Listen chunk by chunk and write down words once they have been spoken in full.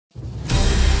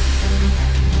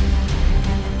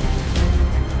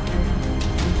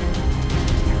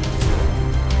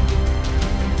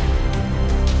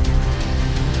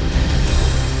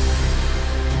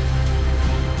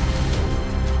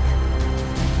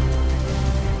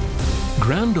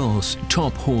Grandorse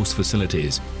Top Horse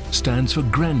Facilities stands for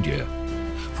grandeur,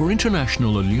 for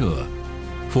international allure,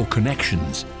 for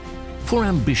connections, for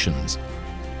ambitions,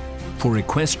 for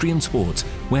equestrian sports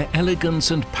where elegance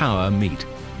and power meet.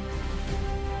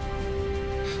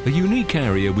 A unique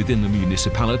area within the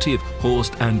municipality of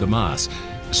Horst an der Maas,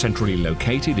 centrally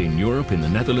located in Europe in the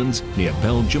Netherlands, near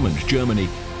Belgium and Germany,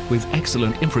 with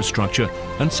excellent infrastructure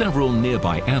and several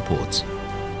nearby airports.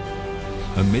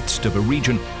 Amidst of a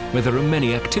region where there are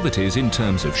many activities in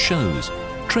terms of shows,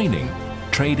 training,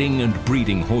 trading and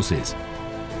breeding horses.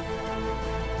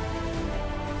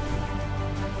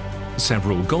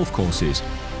 Several golf courses,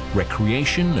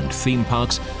 recreation and theme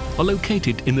parks are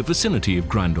located in the vicinity of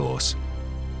Grandorse.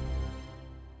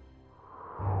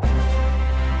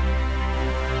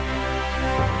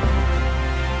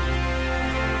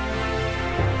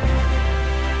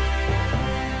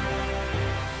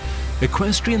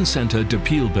 Equestrian Centre de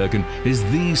Pielbergen is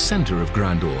the centre of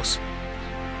Grandorse.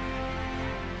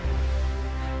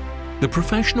 The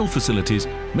professional facilities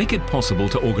make it possible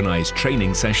to organise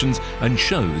training sessions and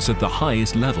shows at the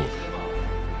highest level.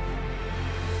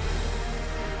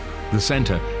 The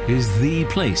centre is the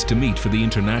place to meet for the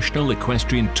international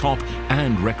equestrian top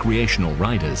and recreational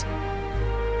riders.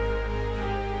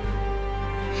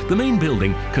 The main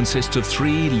building consists of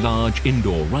 3 large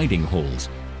indoor riding halls.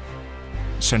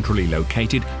 Centrally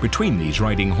located between these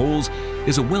riding halls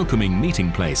is a welcoming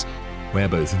meeting place where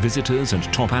both visitors and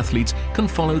top athletes can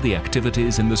follow the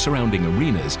activities in the surrounding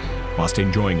arenas whilst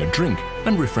enjoying a drink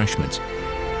and refreshments.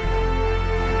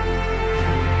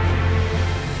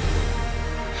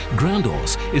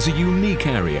 Grandorse is a unique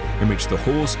area in which the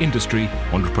horse industry,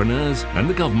 entrepreneurs and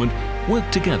the government work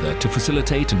together to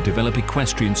facilitate and develop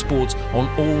equestrian sports on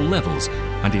all levels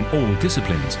and in all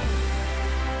disciplines.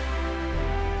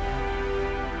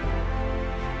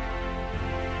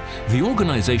 The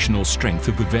organisational strength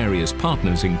of the various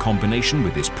partners in combination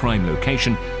with this prime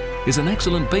location is an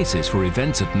excellent basis for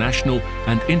events at national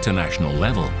and international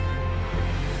level.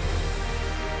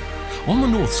 On the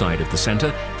north side of the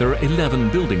centre, there are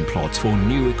 11 building plots for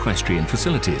new equestrian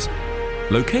facilities.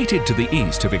 Located to the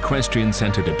east of Equestrian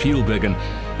Centre de Pielbergen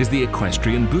is the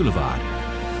Equestrian Boulevard.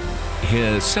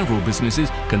 Here, several businesses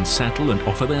can settle and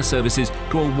offer their services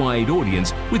to a wide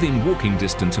audience within walking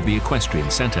distance of the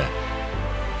equestrian centre.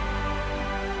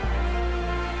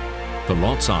 The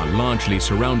lots are largely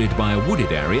surrounded by a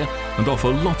wooded area and offer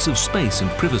lots of space and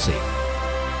privacy.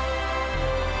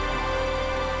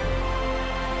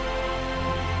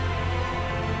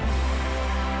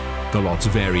 The lots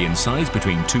vary in size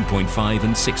between 2.5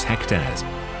 and 6 hectares.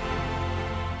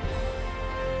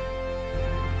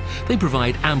 They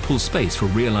provide ample space for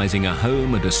realising a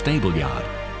home and a stable yard.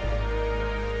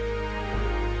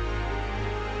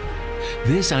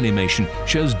 This animation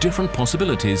shows different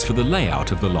possibilities for the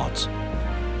layout of the lots.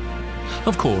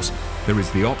 Of course, there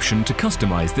is the option to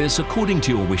customize this according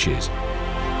to your wishes.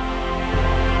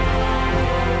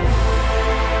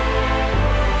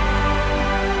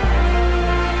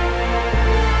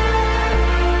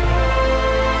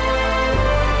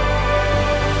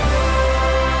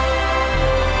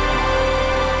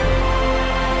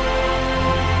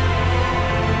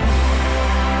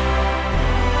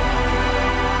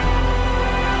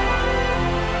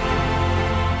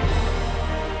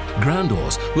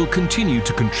 Grandorse will continue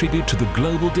to contribute to the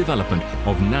global development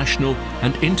of national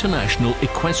and international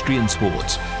equestrian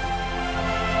sports.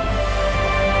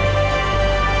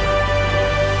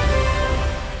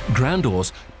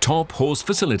 Grandorse Top Horse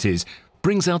Facilities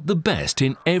brings out the best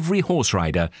in every horse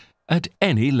rider at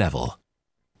any level.